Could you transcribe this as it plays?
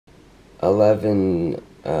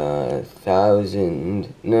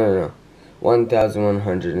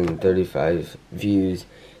1,135 views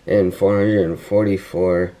and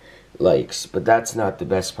 444 likes. But that's not the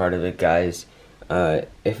best part of it, guys.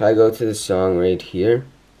 If I go to the song right here,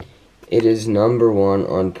 it is #1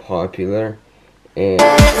 on popular, and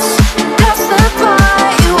that's the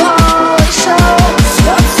part you always show.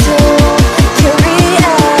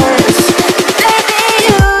 Curious, maybe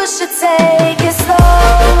you should take it slow.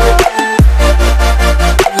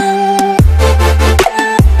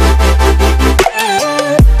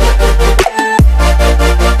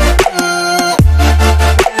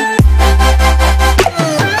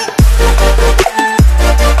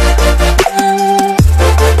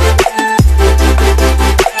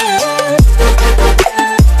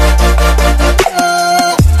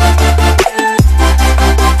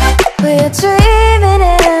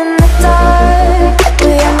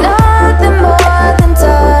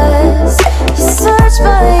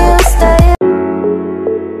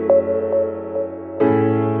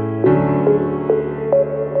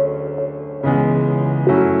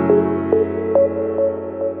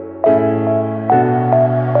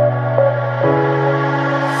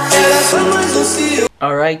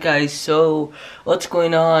 Alright guys, so what's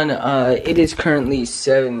going on? It is currently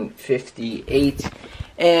 7:58,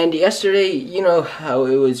 and yesterday, you know how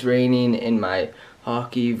it was raining in my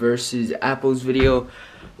hockey versus apples video?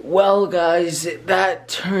 Well guys, that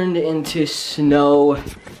turned into snow,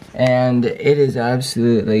 and it is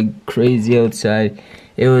absolutely crazy outside.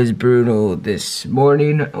 It was brutal this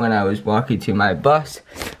morning when I was walking to my bus.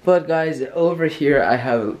 But guys, over here I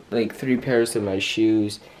have like 3 pairs of my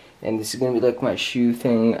shoes, and this is gonna be like my shoe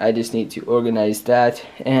thing. I just need to organize that,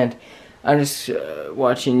 and I'm just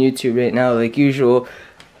watching YouTube right now like usual.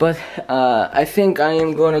 But I think I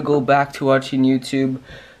am gonna go back to watching YouTube.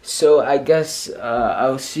 So I guess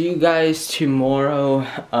I'll see you guys tomorrow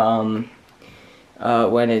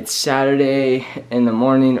when it's Saturday in the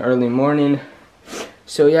morning, early morning.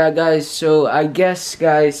 So yeah guys, so I guess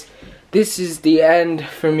guys, this is the end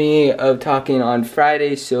for me of talking on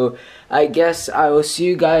Friday. So I guess I will see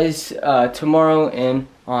you guys tomorrow and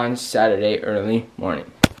on Saturday early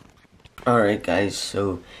morning. Alright guys,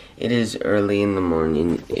 so it is early in the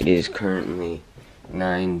morning. It is currently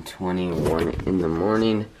 9:21 in the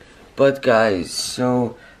morning. But guys,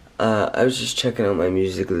 so I was just checking out my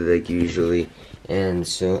Musically like usually, and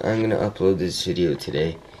so I'm gonna upload this video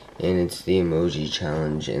today, and it's the emoji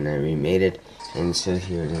challenge, and I remade it, and so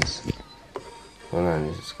here it is. Hold on,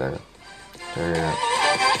 I just gotta turn it up.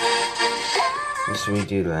 Let's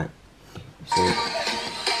redo that. So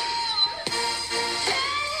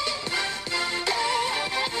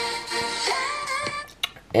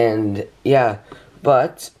and yeah,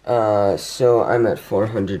 but so I'm at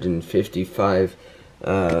 455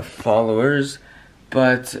 followers,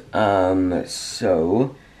 but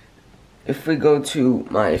so if we go to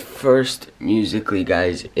my first Musically,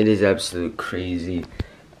 guys, it is absolute crazy.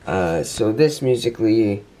 So this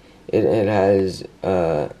Musically, it has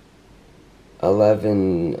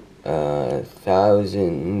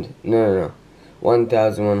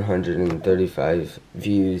 1,135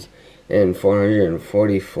 views and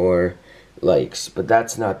 444 likes. But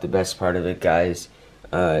that's not the best part of it, guys.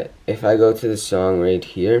 If I go to the song right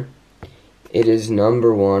here, it is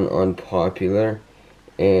 #1 on popular,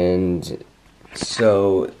 and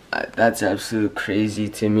so that's absolute crazy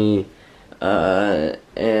to me.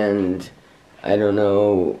 And I don't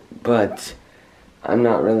know, but I'm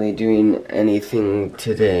not really doing anything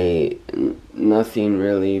today, nothing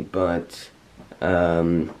really, but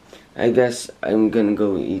I guess I'm gonna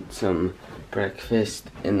go eat some breakfast,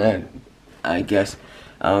 and then I guess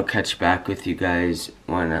I'll catch back with you guys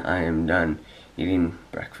when I am done eating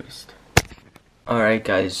breakfast. Alright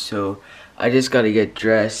guys, so I just gotta get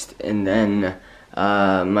dressed, and then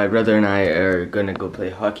my brother and I are gonna go play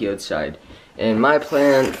hockey outside. And my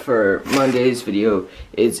plan for Monday's video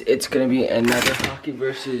is it's gonna be another hockey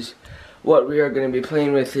versus. What we are gonna be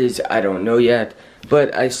playing with is, I don't know yet,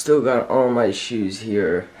 but I still got all my shoes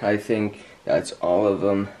here. I think that's all of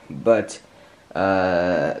them, but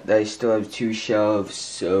I still have 2 shelves,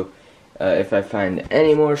 so if I find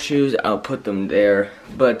any more shoes, I'll put them there.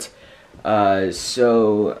 But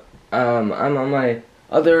so I'm on my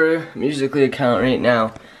other Musically account right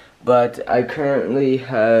now, but I currently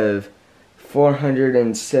have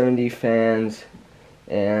 470 fans,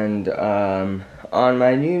 and on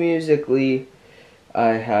my new Musically,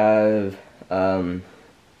 I have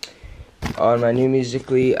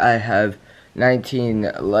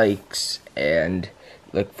 19 likes and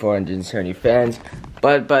like 470 fans.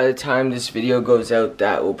 But by the time this video goes out,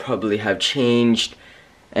 that will probably have changed,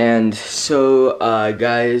 And so,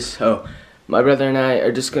 guys, so my brother and I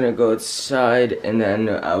are just gonna go outside, and then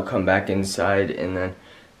I'll come back inside and then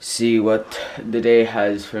see what the day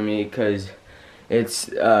has for me, because it's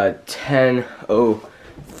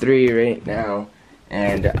 10:03 right now,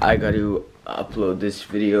 and I got to upload this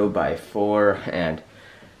video by 4. And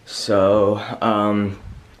so, and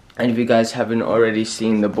if you guys haven't already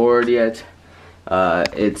seen the board yet,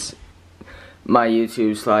 it's my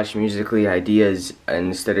YouTube / Musically ideas.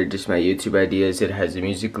 Instead of just my YouTube ideas, it has a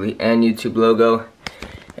Musically and YouTube logo.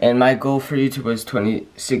 And my goal for YouTube was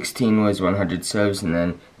 2016 was 100 subs, and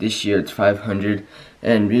then this year it's 500.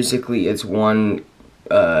 And Musically it's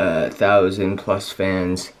 1,000 plus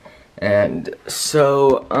fans. And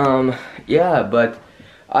so yeah, but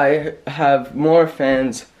I have more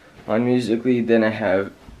fans on Musically than I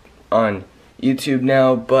have on YouTube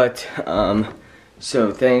now, but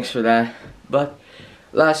so thanks for that. But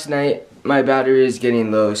last night my battery is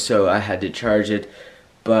getting low, so I had to charge it.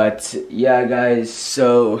 But yeah, guys,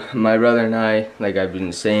 so my brother and I, like I've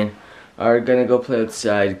been saying, are gonna go play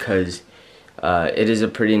outside, because it is a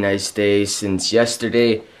pretty nice day. Since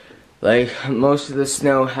yesterday, like, most of the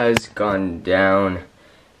snow has gone down,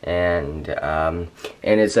 and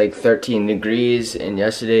it's like 13 degrees, and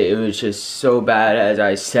yesterday it was just so bad, as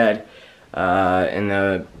I said in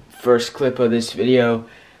the first clip of this video.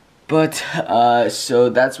 But so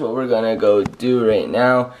that's what we're gonna go do right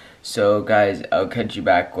now. So guys, I'll catch you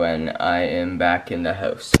back when I am back in the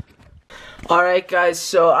house. Alright guys,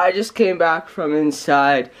 so I just came back from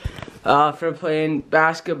inside for playing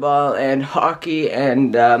basketball and hockey,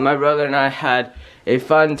 and my brother and I had a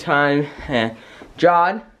fun time. And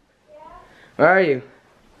John? Yeah? Where are you?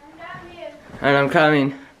 I'm down here. And I'm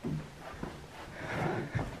coming.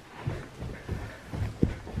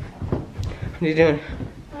 What are you doing?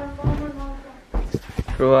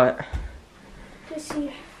 For what? To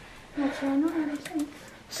see my channel and everything.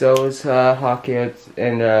 So it was hockey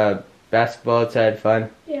and basketball outside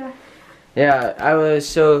fun? Yeah. Yeah, I was,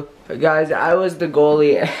 so guys, I was the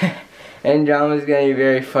goalie and John was getting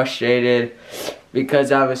very frustrated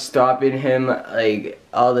because I was stopping him like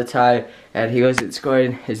all the time and he wasn't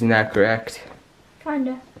scoring. Isn't that correct?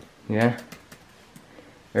 Kinda. Yeah?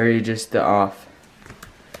 Or are you just off?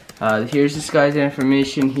 Here's this guy's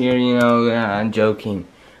information here, you know. I'm joking.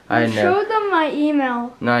 I showed them my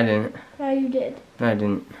email. No, I didn't. Yeah, you did. No, I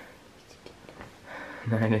didn't.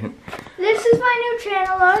 No, I didn't. This is my new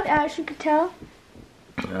channel art, as you could tell.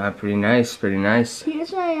 Pretty nice, pretty nice.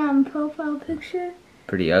 Here's my profile picture.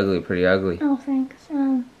 Pretty ugly, pretty ugly. Oh, thanks.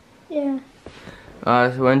 Yeah.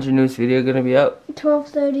 So when's your newest video gonna be out?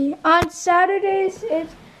 12:30. On Saturdays,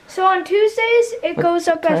 so on Tuesdays it goes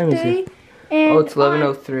up at 3. And oh, it's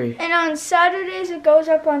 11:03. And on Saturdays it goes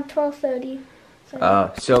up on 12:30.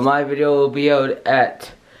 So my video will be out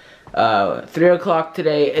at 3 o'clock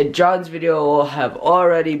today, and John's video will have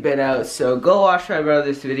already been out. So go watch my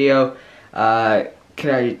brother's video.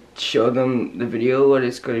 Can I show them the video what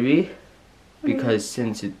it's gonna be? Because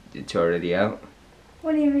since it's already out.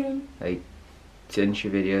 What do you mean? Like, since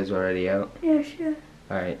your video is already out. Yeah, sure.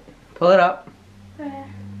 Alright, pull it up.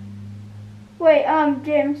 Wait,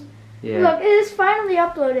 James. Yeah. Look, it is finally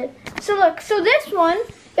uploaded. So look, so this one,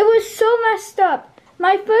 it was so messed up.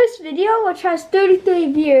 My first video, which has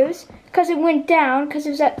 33 views, because it went down, because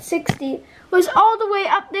it was at 60, was all the way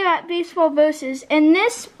up there at Baseball Versus, and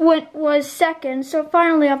this was second, so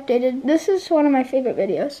finally updated. This is one of my favorite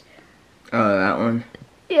videos. Oh, that one?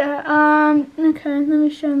 Yeah, okay, let me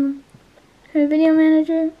show them. Okay, video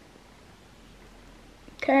manager.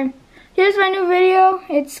 Okay. Here's my new video.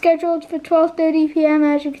 It's scheduled for 12:30 p.m.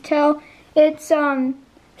 as you can tell. It's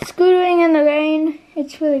scootering in the rain.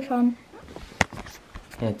 It's really fun.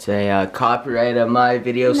 It's a copyright of my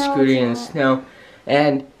video, Scooting in the Snow.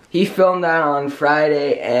 And he filmed that on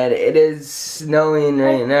Friday, and it is snowing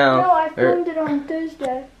right now. No, I filmed it on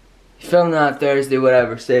Thursday. He filmed it on Thursday,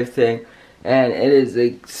 whatever, same thing. And it is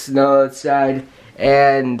like snow outside.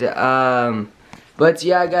 And but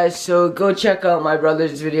yeah, guys, so go check out my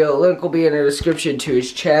brother's video. Link will be in the description to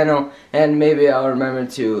his channel, and maybe I'll remember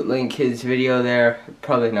to link his video there.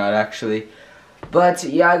 Probably not, actually. But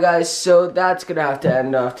yeah, guys, so that's gonna have to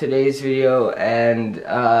end off today's video. And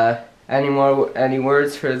any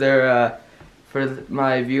words for for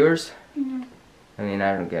my viewers? Mm-hmm. I mean,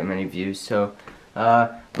 I don't get many views, so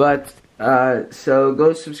so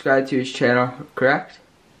go subscribe to his channel, correct?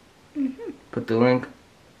 Mm-hmm. Put the link.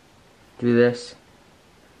 Do this.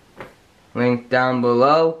 Link down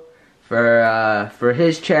below for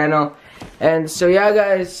his channel, And so yeah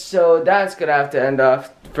guys, so that's gonna have to end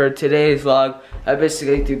off for today's vlog. I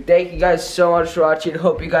basically do thank you guys so much for watching.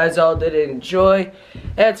 Hope you guys all did enjoy.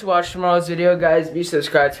 And to watch tomorrow's video guys, be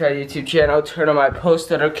subscribed to our YouTube channel, turn on my post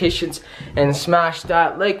notifications, and smash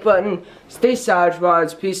that like button. Stay savage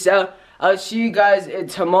mods, peace out. I'll see you guys in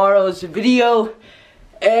tomorrow's video.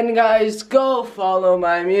 And guys, go follow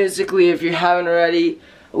my Musically if you haven't already.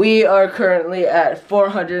 We are currently at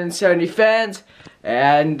 470 fans.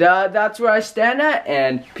 And that's where I stand at.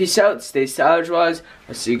 And peace out, stay savage wise.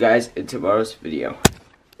 I'll see you guys in tomorrow's video.